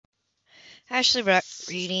Ashley Brock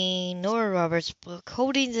reading Nora Roberts' book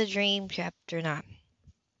Holding the Dream, Chapter 9.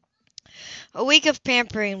 A week of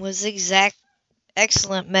pampering was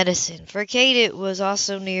excellent medicine. For Kate it was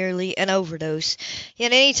also nearly an overdose.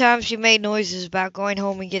 Yet any time she made noises about going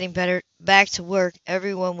home and getting better back to work,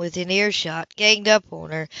 everyone within earshot ganged up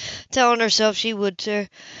on her, telling herself she would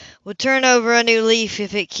turn over a new leaf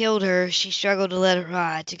if it killed her. She struggled to let it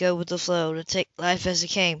ride, to go with the flow, to take life as it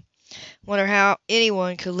came. Wonder how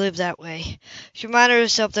anyone could live that way. She reminded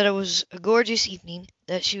herself that it was a gorgeous evening,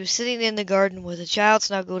 that she was sitting in the garden with a child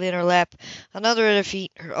snuggled in her lap, another at her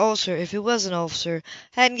feet. Her ulcer, if it was an ulcer,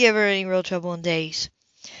 hadn't given her any real trouble in days.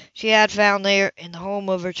 She had found there, in the home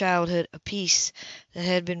of her childhood, a peace that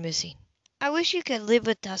had been missing. I wish you could live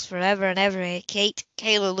with us forever and ever, Aunt Kate.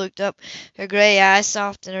 Kayla looked up, her gray eyes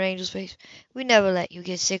soft in her angel's face. We never let you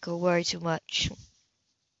get sick or worry too much.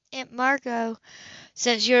 Aunt Margot,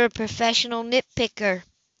 since you're a professional nitpicker.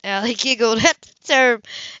 Allie giggled at the term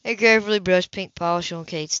and carefully brushed pink polish on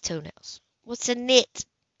Kate's toenails. What's a nit?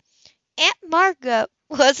 Aunt Margot!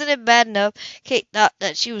 Wasn't it bad enough Kate thought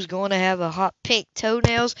that she was going to have a hot pink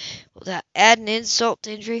toenails without adding insult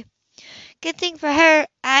to injury? Good thing for her,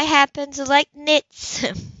 I happen to like nits.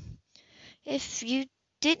 If you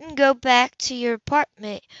didn't go back to your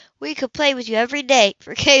apartment, we could play with you every day.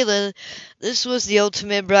 For Kayla, this was the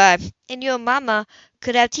ultimate bribe. And you and Mama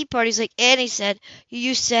could have tea parties like Annie said you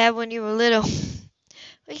used to have when you were little.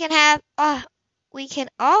 We can have, we can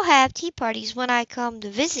all have tea parties when I come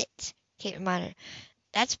to visit, Kate reminded her.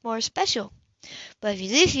 That's more special. But if you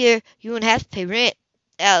live here, you won't have to pay rent.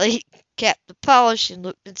 Allie capped the polish and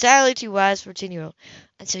looked entirely too wise for a 10-year-old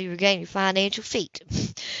until you regained your financial feet.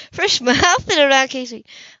 Fresh smile fit around Casey.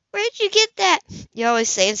 Where'd you get that? You're always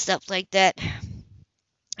saying stuff like that.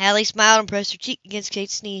 Allie smiled and pressed her cheek against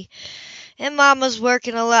Kate's knee. And Mama's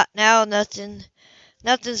working a lot now. Nothing's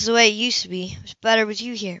the way it used to be. It's better with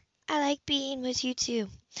you here. I like being with you too.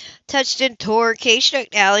 Touched and tore, Kate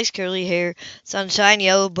stroked Allie's curly hair. Sunshine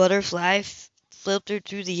yellow butterfly filtered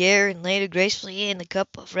through the air and landed gracefully in the cup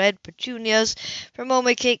of red petunias. For a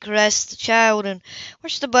moment Kate caressed the child and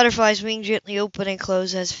watched the butterfly's wing gently open and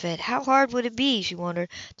close as it fed. How hard would it be, she wondered,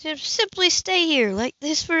 to simply stay here like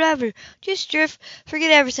this forever? Just drift, forget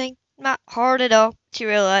everything. Not hard at all, she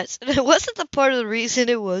realized. And it wasn't the part of the reason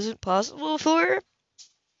it wasn't possible for her.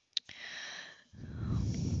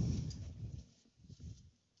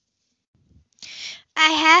 I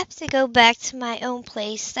have to go back to my own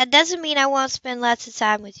place. That doesn't mean I won't spend lots of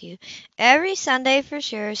time with you. Every Sunday for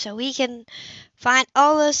sure, so we can find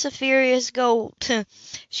all of Saphira's gold.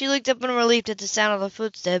 She looked up in relief at the sound of the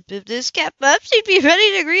footsteps. If this kept up, she'd be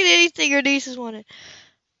ready to greet anything her nieces wanted.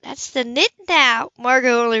 That's the knit now.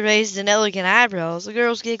 Margot only raised an elegant eyebrows. The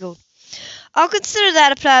girls giggled. I'll consider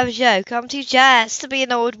that a private joke. I'm too jazzed to be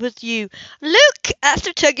annoyed with you. Look!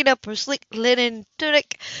 After tugging up her sleek linen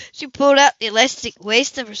tunic, she pulled out the elastic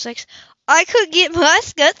waist of her sex. I could get my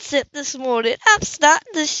scut sipped this morning. I'm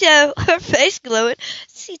starting to show. Her face glowing.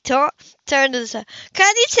 She turned to the side.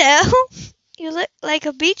 Can you tell? You look like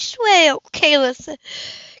a beached whale,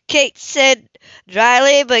 Kate said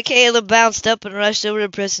dryly, but Kayla bounced up and rushed over to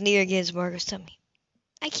press an ear against Margaret's tummy.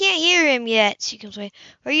 I can't hear him yet, she complained.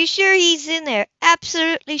 Are you sure he's in there?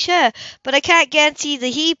 Absolutely sure, but I can't guarantee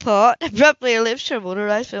the he part. Abruptly, her lips trembled, her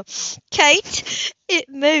eyes fell. Kate, it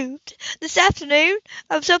moved. This afternoon,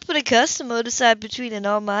 I was up with a customer to decide between an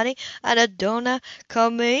Almighty and a Donna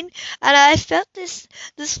Carmine, and I felt the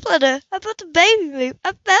flutter. I felt the baby move.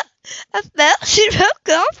 I felt she broke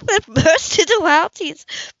off and burst into wild tears.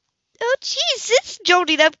 Oh, Jesus!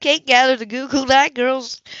 Jolting up, Kate gathered the Google-eyed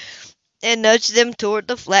girls and nudged them toward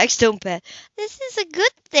the flagstone path. This is a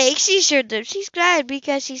good thing, she assured them. She's crying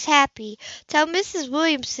because she's happy. Tell Mrs.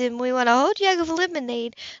 Williamson we want a whole jug of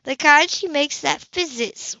lemonade, the kind she makes that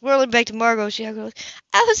fizzes. Whirling back to Margot, she echoed,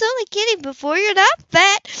 I was only kidding before. You're not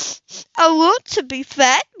fat. I want to be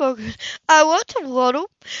fat, Margaret. I want to waddle.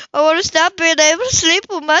 I want to stop being able to sleep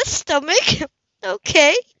on my stomach.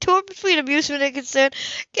 Okay, torn between amusement and concern,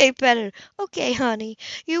 Kate patted her. Okay, honey,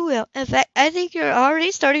 you will. In fact, I think you're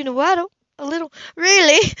already starting to waddle. A little.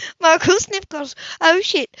 Really? Marco Snipcos. Oh,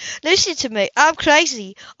 shit. Listen to me. I'm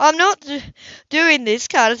crazy. I'm not doing this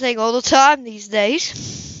kind of thing all the time these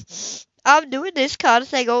days. I'm doing this kind of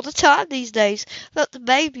thing all the time these days. Let the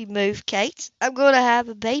baby move, Kate. I'm going to have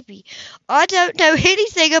a baby. I don't know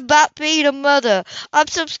anything about being a mother. I'm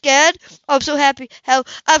so scared. I'm so happy. Hell,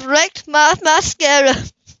 I've wrecked my mascara.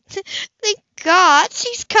 Thank God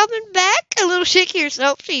she's coming back. A little shaky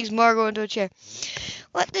herself. She's Margot into a chair.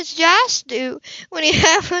 What does Josh do when you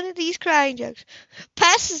have one of these crying jokes?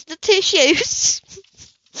 Passes the tissues.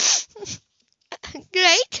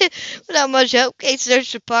 Great. Without much help, Kate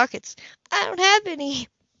searched her pockets. I don't have any.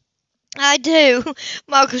 I do.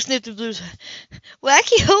 Marco sniffed the blues.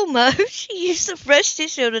 Wacky Homo. She used the fresh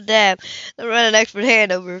tissue to dab, then ran an expert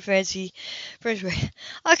hand over her fancy French braid.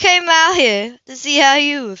 I came out here to see how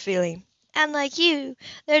you were feeling. Unlike you,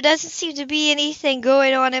 there doesn't seem to be anything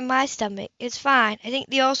going on in my stomach. It's fine. I think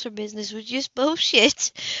the ulcer business was just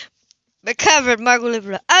bullshit. Recovered, Margot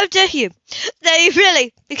Livera. Oh, do you? Do you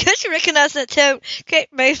really? Because you recognize that tone, Kate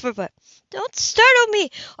raised her butt. Don't startle me.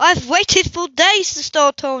 I've waited for days to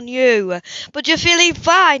start on you. But you're feeling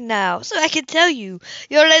fine now, so I can tell you.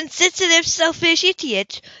 You're an insensitive, selfish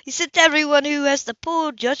idiot. You sent everyone who has the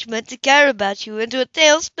poor judgment to care about you into a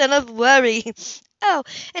tailspin of worry. Oh,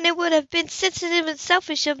 and it would have been sensitive and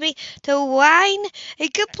selfish of me to whine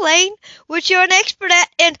and complain, which you're an expert at,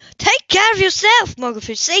 and take care of yourself,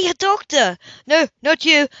 Mugglfish. See a doctor. No, not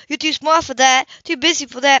you. You're too smart for that, too busy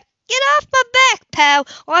for that. Get off my back, pal.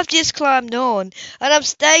 I've just climbed on, and I'm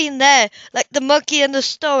staying there, like the monkey in the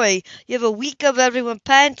story. You have a week of everyone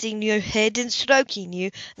panting your head and stroking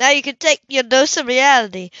you. Now you can take your dose of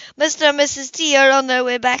reality. Mr. and Mrs. T are on their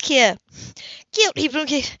way back here. Guilty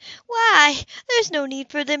Broomcake. Why? There's no need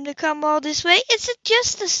for them to come all this way. It's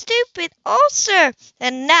just a stupid ulcer.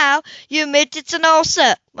 And now you admit it's an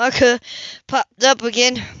ulcer. Marco popped up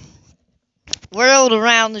again, whirled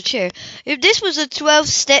around the chair. If this was a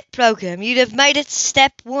 12-step program, you'd have made it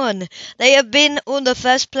step 1. They had been on the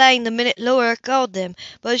first plane the minute Laura called them,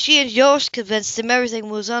 but she and Josh convinced them everything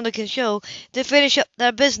was under control to finish up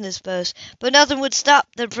their business first. But nothing would stop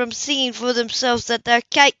them from seeing for themselves that their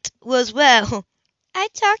Kate was well. I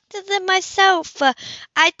talked to them myself.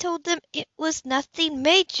 I told them it was nothing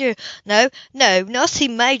major. No,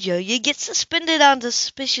 nothing major. You get suspended on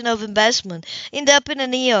suspicion of embezzlement. End up in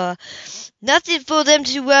an ER. Nothing for them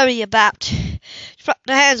to worry about. She propped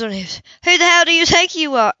her hands on his. Who the hell do you think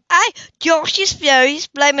you are? Josh is furious,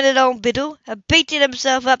 blaming it on Biddle, and beating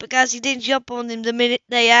himself up because he didn't jump on them the minute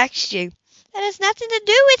they asked you. That has nothing to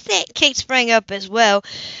do with it. Kate sprang up as well,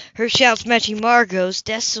 her shouts matching Margot's,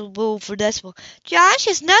 decibel for decibel. Josh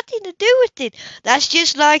has nothing to do with it. That's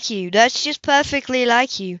just like you. That's just perfectly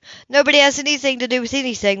like you. Nobody has anything to do with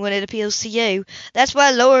anything when it appeals to you. That's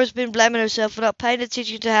why Laura's been blaming herself for not paying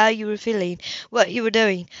attention to how you were feeling, what you were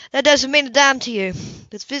doing. That doesn't mean a dime to you.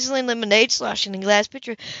 With fizzling lemonade sloshing in glass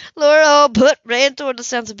pitcher, Laura all but ran toward the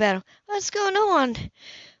sounds of battle. What's going on?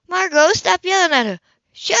 Margot, stop yelling at her.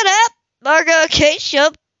 Shut up! Margot and Kate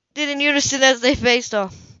shouted in unison as they faced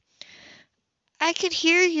off. I could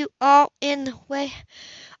hear you all the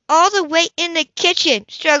way in the kitchen.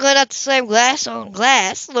 Struggling not to slam glass on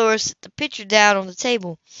glass, Laura set the pitcher down on the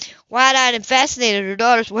table. Wide-eyed and fascinated, her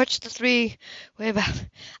daughters watched the three-way about.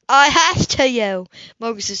 I have to yell,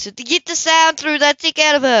 Margaret said, to get the sound through that thick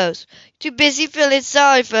out of hers. Too busy feeling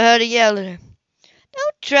sorry for her to yell at her.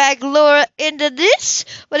 Don't drag Laura into this.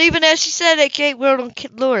 But even as she said it, Kate whirled on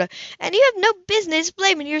Laura. And you have no business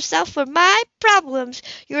blaming yourself for my problems.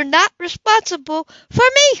 You're not responsible for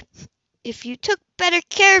me. If you took better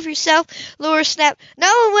care of yourself, Laura snapped, no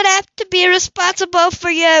one would have to be responsible for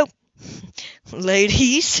you.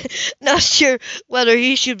 Ladies, not sure whether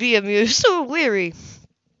he should be amused or weary.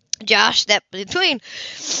 Josh stepped behind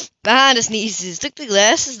his nieces, took the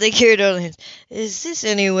glasses they carried on their hands. Is this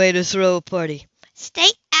any way to throw a party? Stay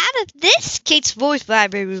out of this, Kate's voice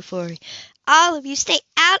vibrated euphoric. All of you stay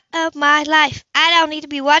out of my life. I don't need to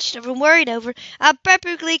be watched over and worried over. I'm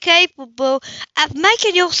perfectly capable of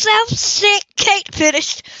making yourself sick, Kate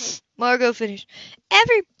finished. Margot finished.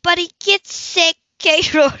 Everybody gets sick,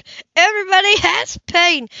 Kate roared. Everybody has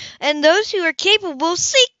pain, and those who are capable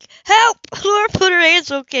seek help. Laura put her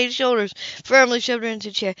hands on Kate's shoulders, firmly shoved her into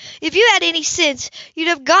a chair. If you had any sense, you'd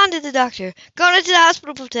have gone to the doctor, gone into the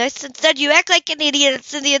hospital for tests. Instead, you act like an idiot and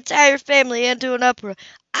send the entire family into an uproar.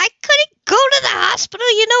 I couldn't go to the hospital.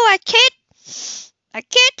 You know I can't. I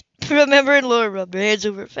can't. Remember, and Laura rubbed her hands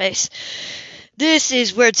over her face. This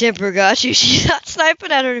is where temper got you. She's not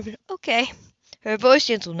sniping at her. Okay. Her voice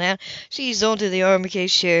gentle now. She eased onto the arm of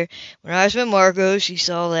Kate's chair. When her eyes met Margot, she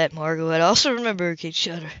saw that Margot had also remembered Kate's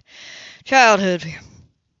shudder. Childhood fear.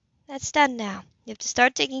 That's done now. You have to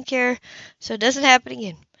start taking care so it doesn't happen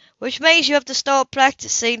again. Which means you have to start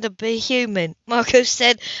practicing to be human, Margot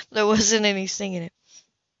said, but there wasn't any sting in it.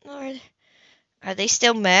 Lord, are they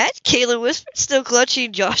still mad? Kayla whispered, still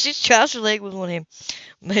clutching Josh's trouser leg with one hand.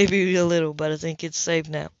 Maybe a little, but I think it's safe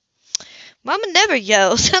now. Mama never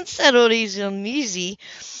yells, unsettled, uneasy,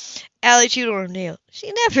 Allie chewed on her nail.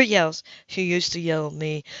 She never yells. She used to yell at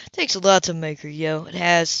me. Takes a lot to make her yell. It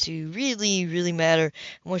has to really matter.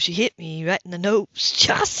 And when she hit me right in the nose,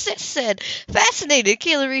 Josh said. Fascinated,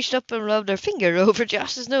 Kayla reached up and rubbed her finger over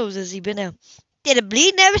Josh's nose as he bent down. Did it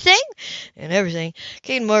bleed and everything? And everything.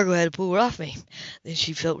 Kate and Margot had to pull her off me. Then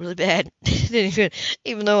she felt really bad.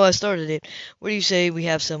 Even though I started it. What do you say we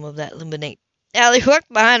have some of that lemonade? Allie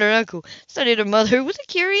walked behind her uncle, studied her mother with a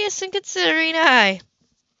curious and considering eye.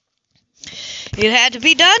 It had to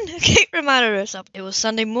be done, Kate reminded herself. It was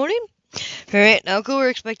Sunday morning. Her aunt and uncle were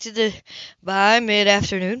expected by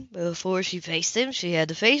mid-afternoon. Before she faced them, she had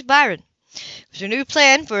to face Byron. It was her new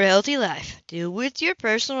plan for a healthy life. Deal with your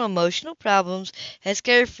personal emotional problems as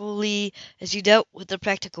carefully as you dealt with the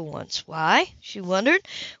practical ones. Why, she wondered,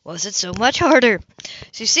 was it so much harder?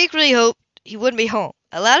 She secretly hoped he wouldn't be home.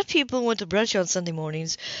 A lot of people went to brunch on Sunday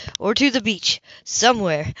mornings, or to the beach,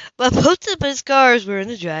 somewhere, but both of his cars were in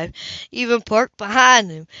the drive, even parked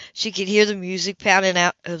behind him. She could hear the music pounding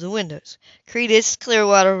out of the windows. Creedence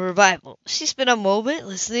Clearwater Revival. She spent a moment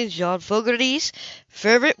listening to John Fogerty's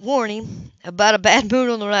fervent warning about a bad mood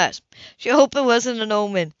on the rise. She hoped it wasn't an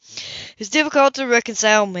omen. It's difficult to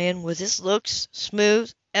reconcile a man with his looks,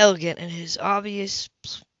 smooth, elegant, and his obvious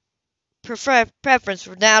preference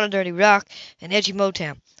for down and dirty rock and edgy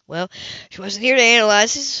Motown. Well, she wasn't here to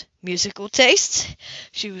analyze his musical tastes.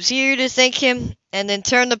 She was here to thank him and then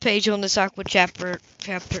turn the page on this awkward chapter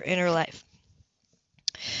in her life.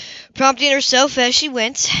 Prompting herself as she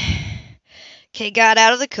went, Kate got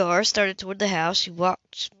out of the car, started toward the house. She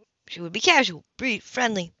walked. She would be casual, brief,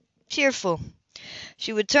 friendly, cheerful.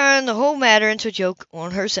 She would turn the whole matter into a joke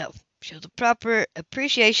on herself. Show the proper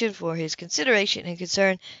appreciation for his consideration and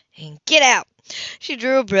concern, and get out. She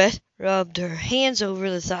drew a breath, rubbed her hands over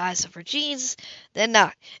the thighs of her jeans, then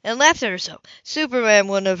knocked, and laughed at herself. Superman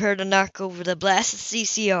wouldn't have heard a knock over the blasted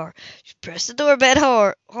CCR. She pressed the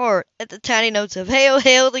doorbell hard at the tiny notes of "Hail,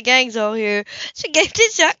 hail, the gang's all here." She gave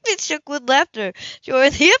it shock and shook with laughter.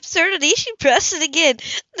 Joying the absurdity, she pressed it again,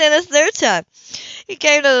 then a third time. He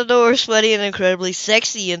came to the door, sweaty and incredibly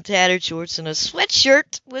sexy in tattered shorts and a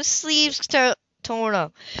sweatshirt with sleeves torn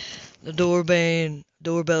off. The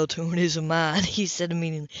doorbell tone isn't mine, he said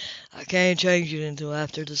immediately. I can't change it until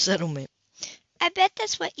after the settlement. I bet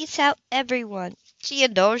that's what you tell everyone. She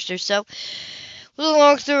indulged herself with a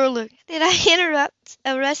long, thorough look. Did I interrupt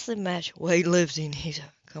a wrestling match? Weightlifting, he said.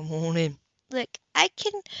 Come on in. Look, I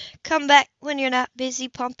can come back when you're not busy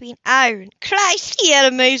pumping iron. Christ, he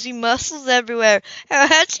had amazing muscles everywhere.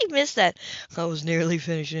 How'd she miss that? I was nearly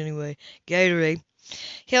finished anyway. Gatorade.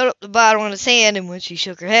 He held up the bottle in his hand, and when she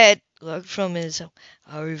shook her head, looked from his.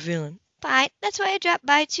 How are you feeling? Fine. That's why I dropped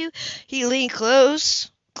by too. He leaned close,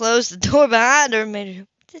 closed the door behind her, and made her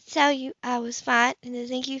to tell you I was fine, and to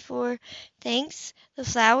thank you for things. The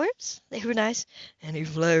flowers, they were nice. Any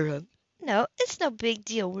flare-up? No, it's no big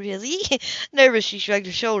deal, really. Nervous, she shrugged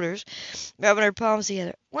her shoulders, rubbing her palms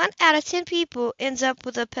together. 1 out of 10 people ends up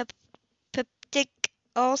with a peptic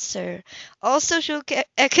ulcer. All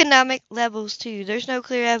socioeconomic levels, too. There's no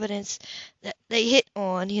clear evidence that they hit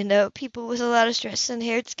on, people with a lot of stress and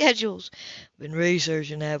inherent schedules. Been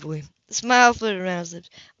researching, have we? The smile flitted around his lips.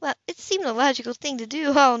 Well, it seemed a logical thing to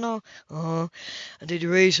do. Oh, no. I did the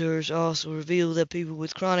research also revealed that people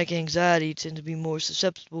with chronic anxiety tend to be more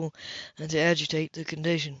susceptible and to agitate the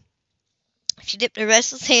condition. She dipped her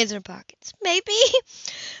restless hands in her pockets. Maybe.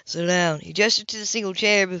 Sit down. He gestured to the single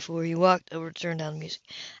chair before he walked over to turn down the music.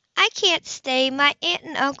 I can't stay. My aunt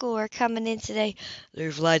and uncle are coming in today.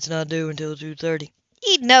 Their flight's not due until 2:30.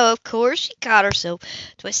 He'd know, of course. She caught herself,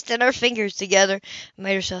 twisting her fingers together, and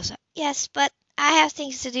made herself sound. Yes, but I have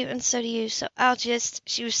things to do, and so do you, so I'll just...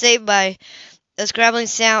 She was saved by a scrabbling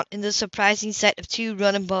sound and the surprising sight of 2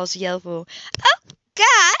 running balls of yellow foam. Oh,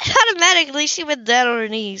 God! Automatically, she went down on her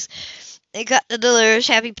knees. They got the delirious,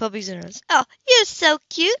 happy puppies in her arms. Oh, you're so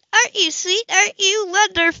cute. Aren't you sweet? Aren't you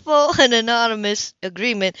wonderful? In anonymous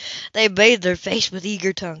agreement, they bathed their face with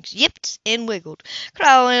eager tongues, yipped and wiggled,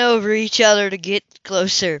 crawling over each other to get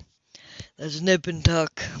closer. Let's nip and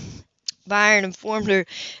tuck, Byron informed her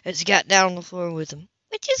as he got down on the floor with him.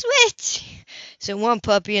 Which is which? Sent one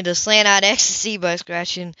puppy into slant-eyed ecstasy by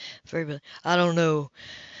scratching furry. I don't know.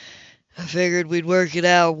 I figured we'd work it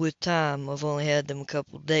out with time. I've only had them a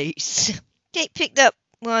couple of days. Kate picked up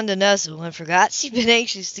one to nuzzle and forgot she'd been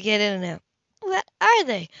anxious to get in and out. What are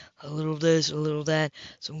they? A little this, a little that.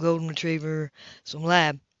 Some golden retriever, some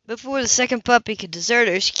lab. Before the second puppy could desert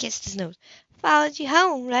her, she kissed his nose. Followed you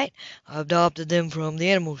home, right? I adopted them from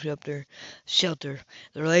the animal shelter.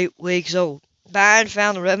 They're 8 weeks old. Byron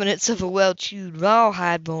found the remnants of a well-chewed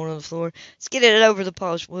rawhide bone on the floor, skidded it over the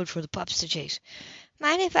polished wood for the pups to chase.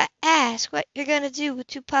 Mind if I ask what you're going to do with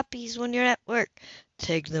two puppies when you're at work?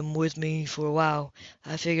 Take them with me for a while.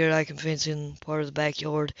 I figured I can fence in part of the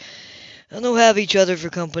backyard, and they'll have each other for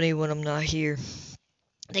company when I'm not here.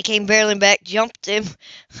 They came barreling back, jumped him.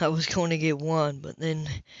 I was going to get one, but then,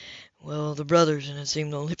 well, the brothers, and it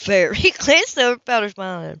seemed only fair. He glanced over, Powder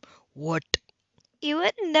smiling at him. What? You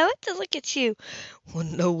wouldn't know it to look at you.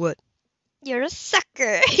 Wouldn't know what? You're a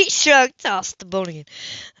sucker. He shrugged, tossed the bone again.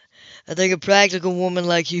 I think a practical woman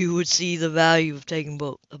like you would see the value of taking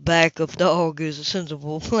both. A backup dog is a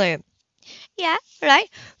sensible plan. Yeah, right.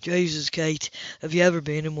 Jesus, Kate, have you ever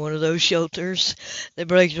been in one of those shelters? They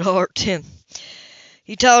break your heart, Tim.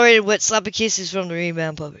 He tolerated wet, sloppy kisses from the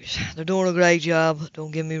rebound puppies. They're doing a great job,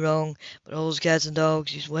 don't get me wrong, but all those cats and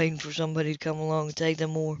dogs just waiting for somebody to come along and take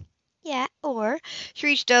them more. Yeah, or she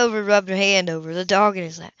reached over and rubbed her hand over the dog in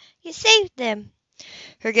his lap. You saved them.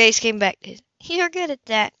 Her gaze came back to his. You're good at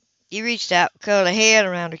that. He reached out, curled a hand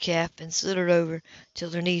around her calf, and slid her over till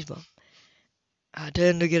her knees bumped. I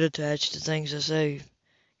tend to get attached to things I save.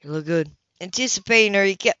 You look good. Anticipating her,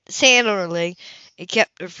 he kept his hand on her leg and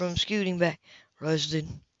kept her from scooting back. Rested.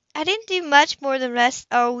 I didn't do much more than rest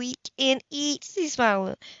all week and eat. He smiled a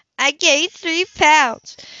little. I gained 3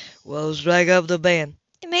 pounds. Well, strike up the band.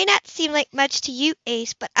 It may not seem like much to you,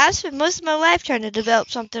 Ace, but I've spent most of my life trying to develop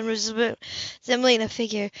something resembling a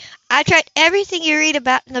figure. I tried everything you read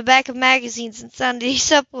about in the back of magazines and Sunday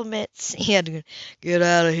supplements. He had to get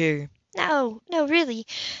out of here. No, really.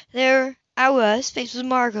 There I was, faced with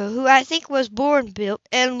Margot, who I think was born built,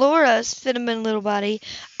 and Laura's feminine little body.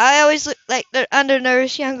 I always looked like their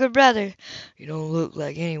undernourished younger brother. You don't look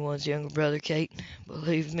like anyone's younger brother, Kate.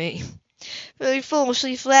 Believe me. Really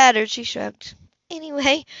foolishly flattered, she shrugged.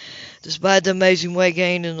 Anyway, despite the amazing weight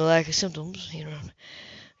gain and the lack of symptoms,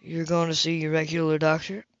 you're going to see your regular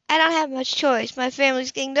doctor. I don't have much choice. My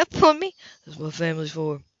family's ganged up on me. That's what family's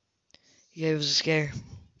for. You gave us a scare.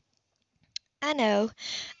 I know.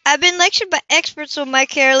 I've been lectured by experts on my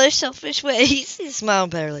careless, selfish ways. He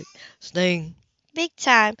smiled bitterly. Sting. Big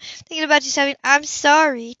time. Thinking about just having I'm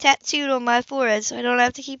sorry tattooed on my forehead so I don't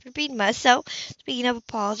have to keep repeating myself. Speaking of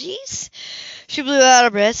apologies. She blew out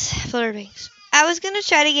her breath, fluttered wings. I was going to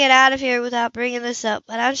try to get out of here without bringing this up,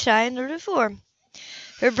 but I'm trying to reform.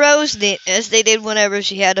 Her brows knit, as they did whenever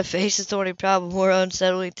she had to face a thorny problem or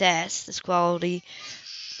unsettling task. This qualified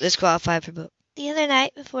for both. The other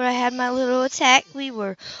night, before I had my little attack, we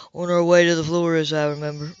were on our way to the floor, as I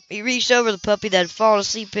remember. He reached over the puppy that had fallen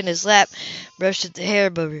asleep in his lap, brushed at the hair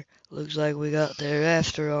above her. Looks like we got there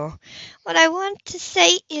after all. What I want to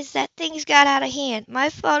say is that things got out of hand. My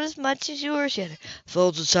fault as much as yours, Shannon.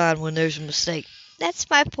 Fault's a sign when there's a mistake. That's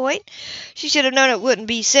my point. She should have known it wouldn't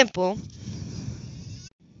be simple.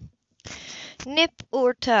 Nip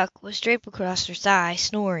or Tuck was draped across her thigh,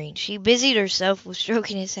 snoring. She busied herself with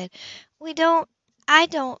stroking his head. I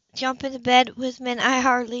don't jump into bed with men I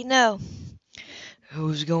hardly know.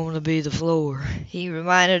 Who's going to be the floor? He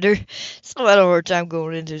reminded her. So I had a hard time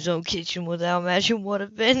going into his own kitchen without imagining what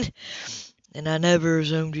had been. And I never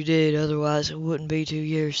assumed you did, otherwise it wouldn't be 2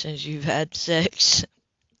 years since you've had sex.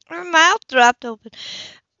 Her mouth dropped open.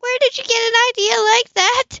 Where did you get an idea like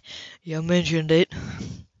that? You mentioned it,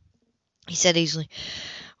 he said easily,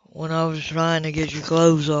 when I was trying to get your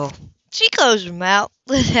clothes off. She closed her mouth,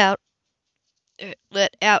 let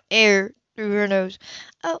out air through her nose.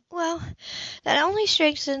 Oh, well, that only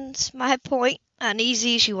strengthens my point.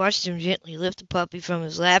 Uneasy, she watched him gently lift the puppy from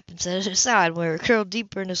his lap and set it aside, where it curled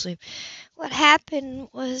deeper into sleep. What happened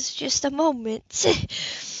was just a moment.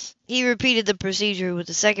 He repeated the procedure with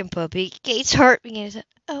the second puppy. Kate's heart began to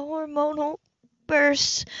a hormonal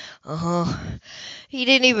burst. Uh-huh. He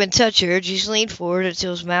didn't even touch her, just leaned forward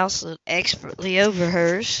until his mouth slid expertly over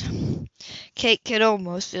hers. Kate could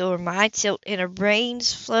almost feel her mind tilt and her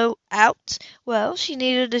brains flow out. Well, she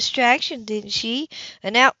needed a distraction, didn't she?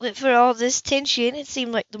 An outlet for all this tension. It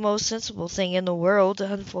seemed like the most sensible thing in the world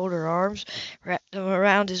to unfold her arms, wrap them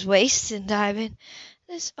around his waist, and dive in.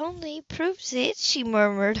 This only proves it, she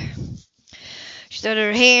murmured. She threaded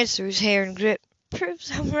her hands through his hair and gripped.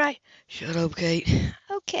 Proves I'm right. Shut up, Kate.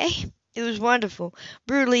 Okay. It was wonderful.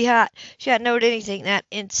 Brutally hot. She hadn't known anything that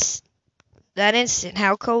that instant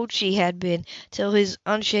how cold she had been, till his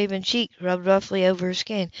unshaven cheek rubbed roughly over her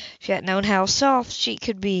skin. She had known how soft she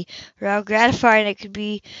could be, or how gratifying it could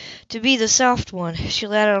be to be the soft one. She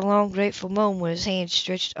let out a long, grateful moan when his hand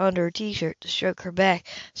stretched under her t-shirt to stroke her back,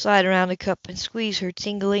 slide around the cup, and squeeze her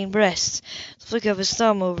tingling breasts. The flick of his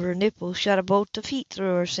thumb over her nipple shot a bolt of heat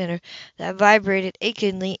through her center that vibrated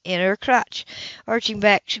achingly in her crotch. Arching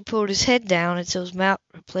back, she pulled his head down until his mouth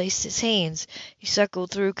replaced his hands. He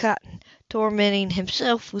suckled through cotton, tormenting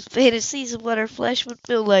himself with fantasies of what her flesh would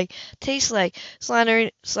feel like, taste like,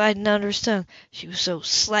 sliding under his tongue. She was so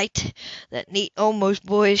slight, that neat, almost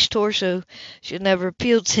boyish torso should never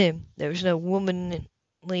appealed to him. There was no womanly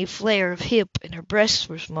flare of hip, and her breasts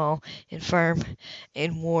were small and firm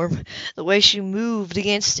and warm. The way she moved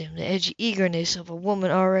against him, the edgy eagerness of a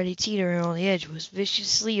woman already teetering on the edge, was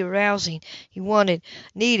viciously arousing. He wanted,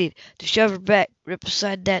 needed, to shove her back, rip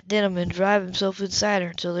aside that denim, and drive himself inside her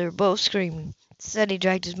until they were both screaming. Instead, he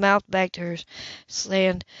dragged his mouth back to hers,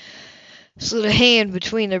 slid a hand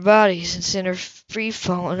between their bodies, and sent her free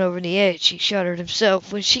falling over the edge. He shuddered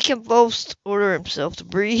himself when she convulsed, ordered himself to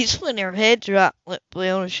breathe, when her head dropped limply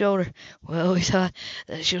on his shoulder. Well, he thought,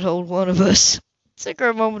 that should hold one of us. It took her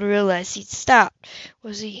a moment to realize he'd stopped.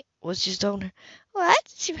 Was just on her. What?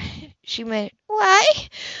 She made. Why?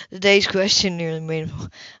 The day's question nearly made him.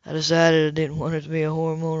 I decided I didn't want it to be a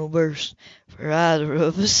hormonal burst for either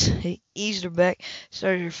of us. He eased her back,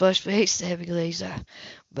 started her flushed face, the heavy glazed eye.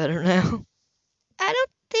 Better now. I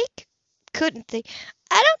don't think. Couldn't think.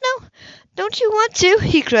 I don't know. Don't you want to?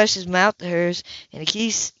 He crushed his mouth to hers, and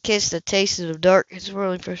he kissed the taste of dark and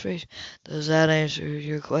swirling frustration. Does that answer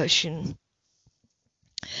your question?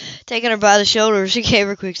 Taking her by the shoulders, he gave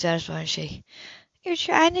her a quick, satisfying shake. You're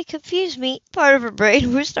trying to confuse me. Part of her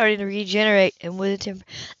brain was starting to regenerate, and with a temper.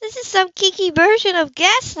 This is some geeky version of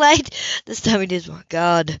gaslight. This time he did.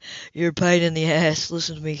 God, you're a pain in the ass.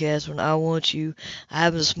 Listen to me, Catherine. I want you. I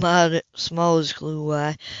haven't the smallest clue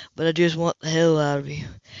why, but I just want the hell out of you.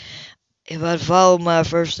 If I'd followed my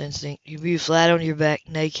first instinct, you'd be flat on your back,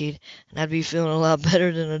 naked, and I'd be feeling a lot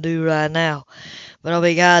better than I do right now. But I'll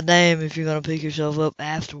be goddamn if you're gonna pick yourself up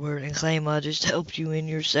afterward and claim I just helped you in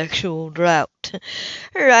your sexual drought.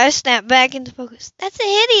 Her eyes snapped back into focus. That's a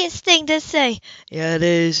hideous thing to say. Yeah, it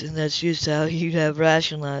is, and that's just how you'd have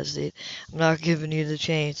rationalized it. I'm not giving you the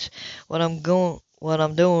chance. What I'm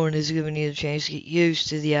doing is giving you the chance to get used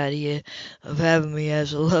to the idea of having me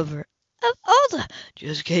as a lover. Of all the...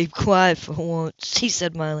 Just keep quiet for once, he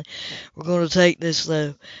said mildly. We're going to take this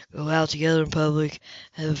slow. Go out together in public,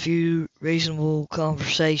 have a few reasonable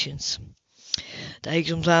conversations. Take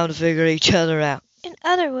some time to figure each other out. In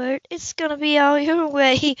other words, it's going to be all your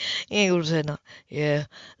way. He angled his head no. Yeah,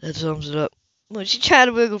 that sums it up. When she tried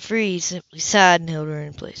to wiggle free, he simply sighed and held her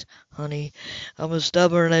in place. Honey, I'm as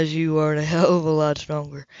stubborn as you are and a hell of a lot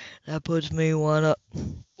stronger. That puts me one up.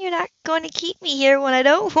 You're not going to keep me here when I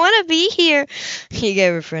don't want to be here. He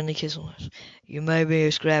gave her a friendly kiss on the lips. You may be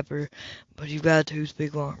a scrapper, but you've got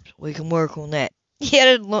toothpick arms. We can work on that.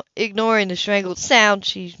 Yet ignoring the strangled sound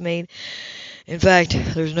she's made. In fact,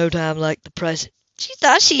 there's no time like the present. She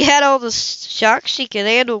thought she had all the shock she could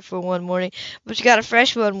handle for one morning, but she got a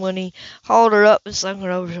fresh one when he hauled her up and slung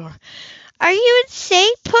her over his arm. Are you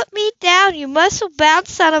insane? Put me down, you muscle-bound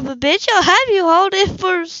son of a bitch. I'll have you hauled in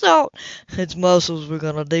for assault. It's muscles we're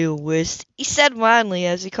going to deal with, he said mildly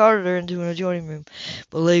as he carted her into an adjoining room.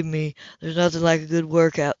 Believe me, there's nothing like a good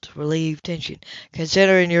workout to relieve tension.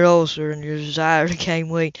 Considering your ulcer and your desire to gain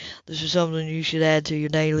weight, this is something you should add to your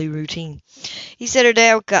daily routine. He set her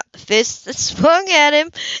down, got the fist that swung at him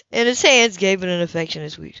in his hands, gave it an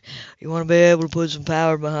affectionate squeeze. You want to be able to put some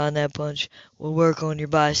power behind that punch. We'll work on your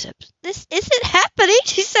biceps. This isn't happening,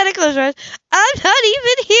 she said and closed her eyes. I'm not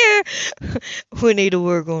even here. We need to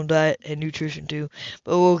work on diet and nutrition too,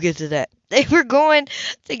 but we'll get to that. They were going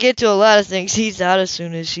to get to a lot of things, he thought, as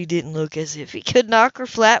soon as she didn't look as if he could knock her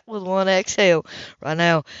flat with one exhale. Right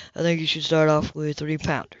now, I think you should start off with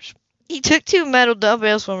 3-pounders. He took 2 metal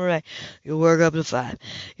dumbbells from her rack. You'll work up to 5.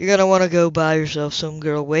 You're going to want to go buy yourself some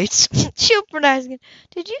girl weights. She opened her eyes again.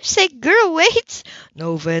 Did you say girl weights?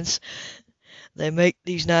 No offense. They make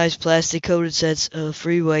these nice plastic-coated sets of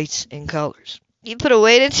free weights in colors. You put a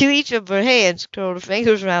weight into each of her hands, curled her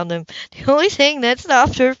fingers around them. The only thing that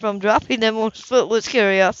stopped her from dropping them on his foot was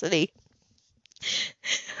curiosity.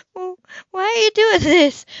 Well, why are you doing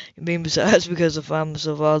this? You mean besides because I find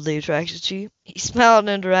myself oddly attracted to you? He smiled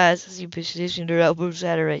into her eyes as he positioned her elbows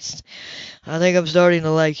at her waist. I think I'm starting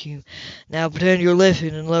to like you. Now pretend you're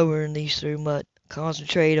lifting and lowering these through mud.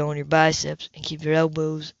 Concentrate on your biceps and keep your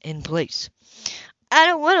elbows in place. I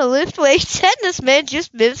don't want to lift weights. Hadn't this man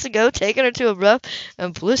just minutes ago taken her to a rough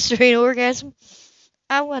and blistering orgasm?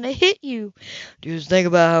 I want to hit you. Just think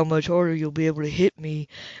about how much harder you'll be able to hit me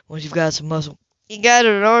once you've got some muscle. You got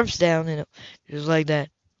her arms down, just like that,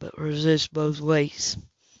 but resist both ways.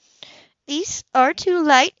 These are too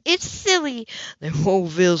light. It's silly. They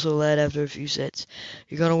won't feel so light after a few sets.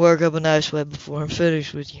 You're gonna work up a nice sweat before I'm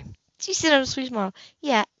finished with you. She said on a sweet smile.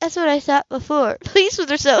 Yeah, that's what I thought before. Pleased with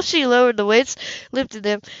herself, she lowered the weights, lifted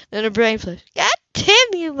them, then her brain flashed. God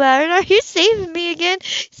damn you, Byron, are you saving me again?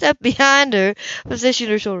 Stepped behind her, positioned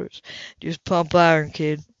her shoulders. Just pump iron,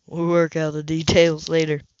 kid. We'll work out the details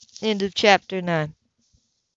later. End of chapter 9.